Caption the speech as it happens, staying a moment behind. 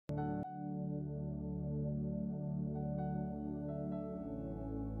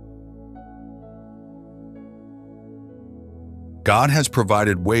God has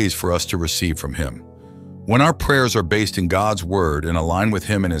provided ways for us to receive from Him. When our prayers are based in God's Word and align with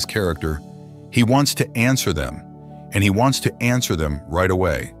Him and His character, He wants to answer them, and He wants to answer them right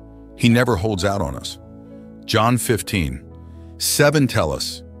away. He never holds out on us. John 15:7 tell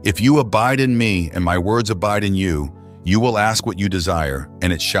us, "If you abide in me and my words abide in you, you will ask what you desire,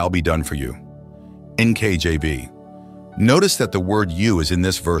 and it shall be done for you." NKJV. Notice that the word "you" is in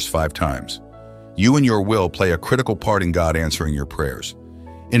this verse 5 times. You and your will play a critical part in God answering your prayers.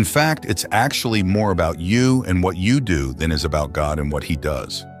 In fact, it's actually more about you and what you do than is about God and what He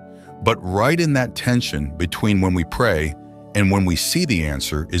does. But right in that tension between when we pray and when we see the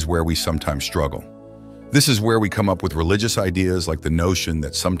answer is where we sometimes struggle. This is where we come up with religious ideas like the notion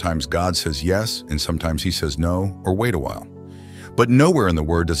that sometimes God says yes and sometimes He says no, or wait a while. But nowhere in the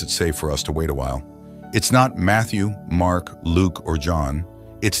Word does it say for us to wait a while. It's not Matthew, Mark, Luke, or John.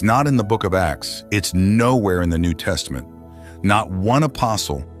 It's not in the book of Acts. It's nowhere in the New Testament. Not one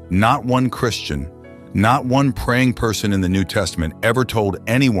apostle, not one Christian, not one praying person in the New Testament ever told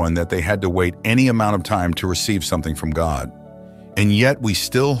anyone that they had to wait any amount of time to receive something from God. And yet we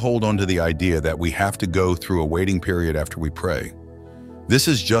still hold on to the idea that we have to go through a waiting period after we pray. This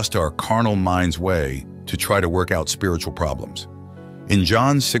is just our carnal mind's way to try to work out spiritual problems. In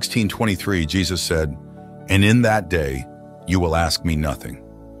John 16:23, Jesus said, "And in that day you will ask me nothing.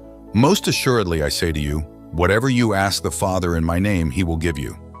 Most assuredly I say to you, whatever you ask the Father in my name, He will give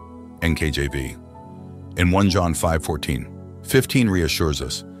you." NKJV. In 1 John 5:14-15 reassures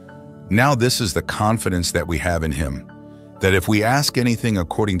us, "Now this is the confidence that we have in Him, that if we ask anything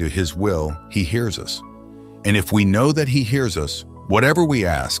according to His will, He hears us. And if we know that He hears us, whatever we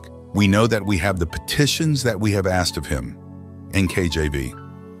ask, we know that we have the petitions that we have asked of Him." NKJV.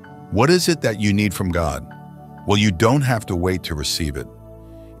 What is it that you need from God? Well, you don't have to wait to receive it.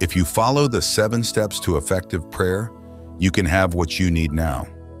 If you follow the 7 steps to effective prayer, you can have what you need now.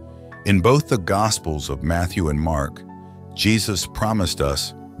 In both the Gospels of Matthew and Mark, Jesus promised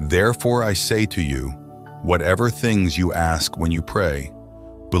us, "Therefore I say to you, whatever things you ask when you pray,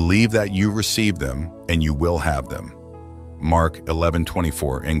 believe that you receive them and you will have them." Mark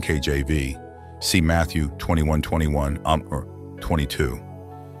 11:24 NKJV. See Matthew 21:21 or 22.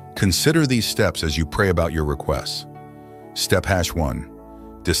 Consider these steps as you pray about your requests. Step #1.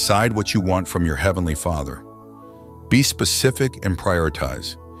 Decide what you want from your Heavenly Father. Be specific and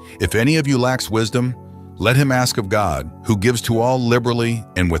prioritize. If any of you lacks wisdom, let him ask of God, who gives to all liberally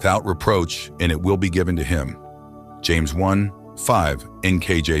and without reproach, and it will be given to him. James 1:5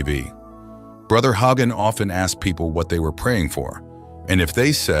 NKJV. Brother Hagen often asked people what they were praying for, and if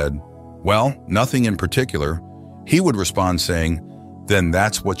they said, "Well, nothing in particular," he would respond saying, "Then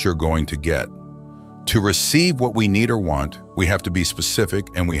that's what you're going to get." To receive what we need or want, we have to be specific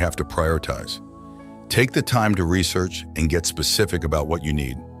and we have to prioritize. Take the time to research and get specific about what you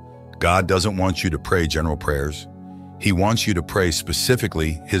need. God doesn't want you to pray general prayers. He wants you to pray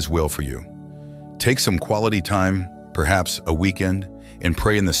specifically His will for you. Take some quality time, perhaps a weekend, and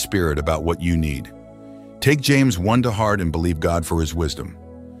pray in the Spirit about what you need. Take James 1 to heart and believe God for His wisdom.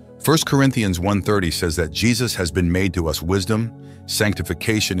 1 Corinthians 1:30 says that Jesus has been made to us wisdom,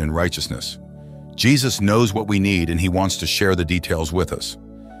 sanctification, and righteousness. Jesus knows what we need and He wants to share the details with us.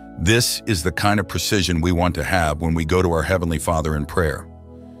 This is the kind of precision we want to have when we go to our Heavenly Father in prayer.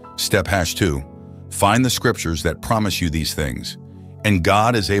 Step #2. Find the scriptures that promise you these things, and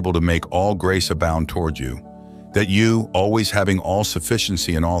God is able to make all grace abound toward you, that you, always having all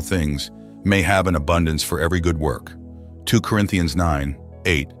sufficiency in all things, may have an abundance for every good work. 2 Corinthians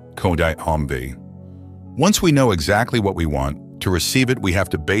 9:8 Kodai Homvi. Once we know exactly what we want, to receive it we have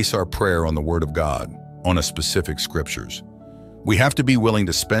to base our prayer on the Word of God, on a specific scriptures. We have to be willing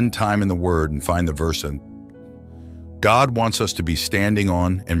to spend time in the Word and find the verse. God wants us to be standing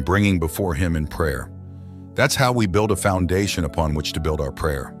on and bringing before Him in prayer. That's how we build a foundation upon which to build our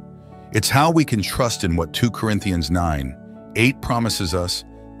prayer. It's how we can trust in what 2 Corinthians 9:8 promises us,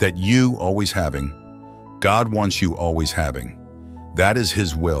 that you always having. God wants you always having. That is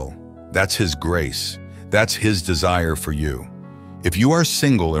His will. That's His grace. That's His desire for you. If you are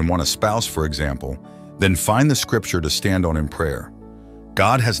single and want a spouse, for example, then find the scripture to stand on in prayer.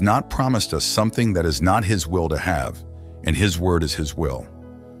 God has not promised us something that is not His will to have, and His word is His will.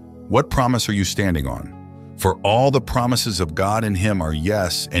 What promise are you standing on? For all the promises of God in Him are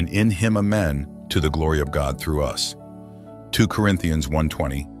yes, and in Him amen, to the glory of God through us. 2 Corinthians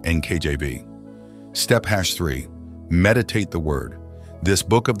 1:20 NKJV. Step #3. Meditate the Word. This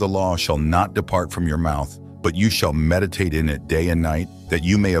book of the law shall not depart from your mouth, but you shall meditate in it day and night, that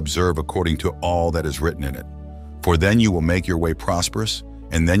you may observe according to all that is written in it. For then you will make your way prosperous,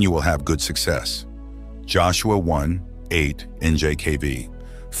 and then you will have good success. Joshua 1 8 NJKV.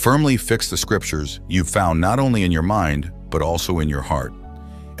 Firmly fix the scriptures you've found not only in your mind, but also in your heart.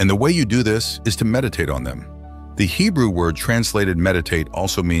 And the way you do this is to meditate on them. The Hebrew word translated meditate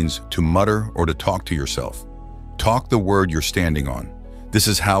also means to mutter or to talk to yourself. Talk the word you're standing on. This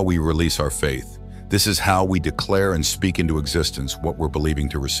is how we release our faith. This is how we declare and speak into existence what we're believing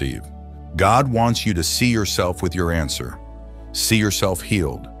to receive. God wants you to see yourself with your answer. See yourself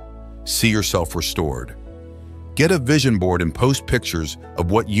healed. See yourself restored. Get a vision board and post pictures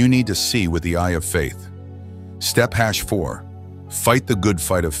of what you need to see with the eye of faith. Step #4. Fight the good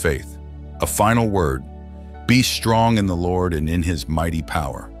fight of faith. A final word. Be strong in the Lord and in His mighty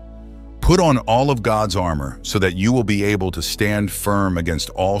power. Put on all of God's armor so that you will be able to stand firm against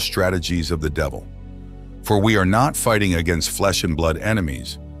all strategies of the devil. For we are not fighting against flesh and blood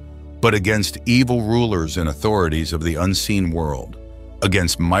enemies, but against evil rulers and authorities of the unseen world,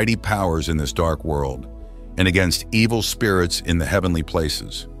 against mighty powers in this dark world, and against evil spirits in the heavenly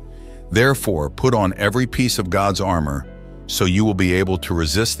places. Therefore, put on every piece of God's armor so you will be able to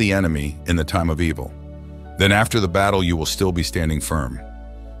resist the enemy in the time of evil. Then after the battle, you will still be standing firm.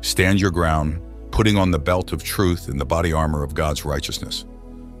 Stand your ground, putting on the belt of truth and the body armor of God's righteousness.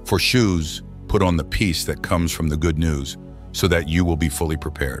 For shoes, put on the peace that comes from the good news so that you will be fully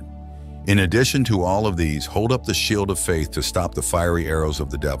prepared. In addition to all of these, hold up the shield of faith to stop the fiery arrows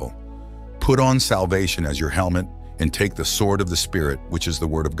of the devil. Put on salvation as your helmet and take the sword of the Spirit, which is the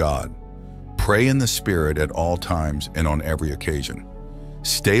Word of God. Pray in the Spirit at all times and on every occasion.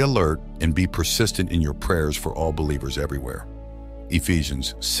 Stay alert and be persistent in your prayers for all believers everywhere.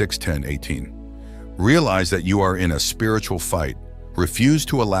 Ephesians 6:10-18. Realize that you are in a spiritual fight. Refuse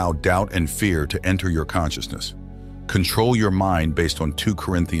to allow doubt and fear to enter your consciousness. Control your mind based on 2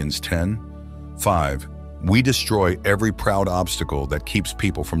 Corinthians 10:5. We destroy every proud obstacle that keeps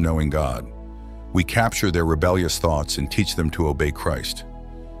people from knowing God. We capture their rebellious thoughts and teach them to obey Christ.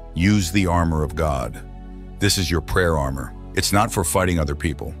 Use the armor of God. This is your prayer armor. It's not for fighting other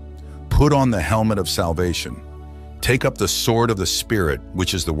people. Put on the helmet of salvation. Take up the sword of the Spirit,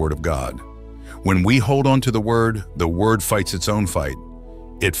 which is the Word of God. When we hold on to the Word fights its own fight.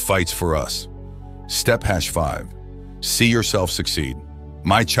 It fights for us. Step #5. See yourself succeed.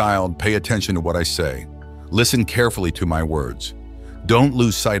 My child, pay attention to what I say. Listen carefully to my words. Don't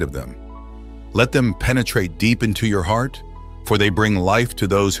lose sight of them. Let them penetrate deep into your heart, for they bring life to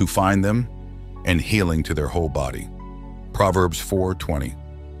those who find them and healing to their whole body. Proverbs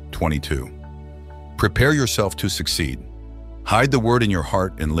 4:20-22. Prepare yourself to succeed. Hide the word in your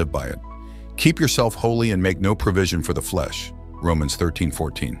heart and live by it. Keep yourself holy and make no provision for the flesh. Romans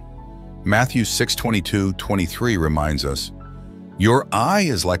 13:14. Matthew 6:22-23 reminds us, your eye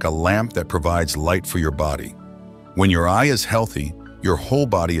is like a lamp that provides light for your body. When your eye is healthy, your whole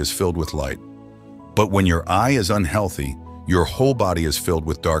body is filled with light. But when your eye is unhealthy, your whole body is filled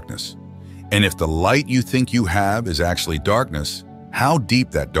with darkness. And if the light you think you have is actually darkness, how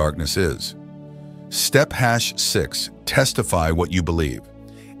deep that darkness is. Step #6, testify what you believe.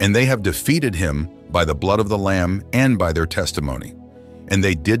 And they have defeated him by the blood of the Lamb and by their testimony. And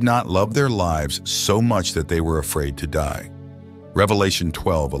they did not love their lives so much that they were afraid to die. Revelation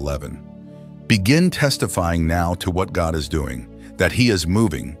 12:11. Begin testifying now to what God is doing, that He is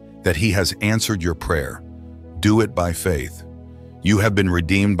moving, that He has answered your prayer. Do it by faith. You have been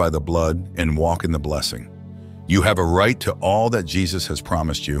redeemed by the blood and walk in the blessing. You have a right to all that Jesus has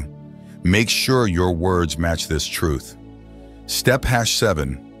promised you. Make sure your words match this truth. Step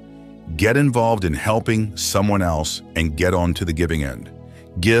 #7. Get involved in helping someone else and get on to the giving end.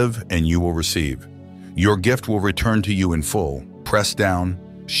 Give and you will receive. Your gift will return to you in full, pressed down,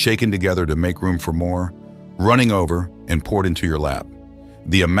 shaken together to make room for more, running over and poured into your lap.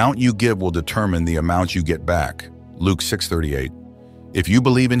 The amount you give will determine the amount you get back. Luke 6:38. If you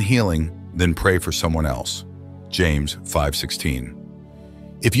believe in healing, then pray for someone else. James 5:16.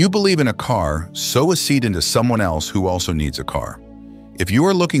 If you believe in a car, sow a seed into someone else who also needs a car. If you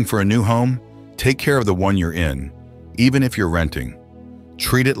are looking for a new home, take care of the one you're in, even if you're renting.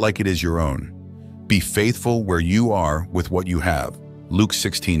 Treat it like it is your own. Be faithful where you are with what you have. Luke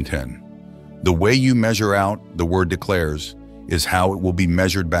 16:10. The way you measure out, the word declares, is how it will be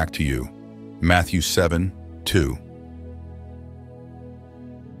measured back to you. Matthew 7:2.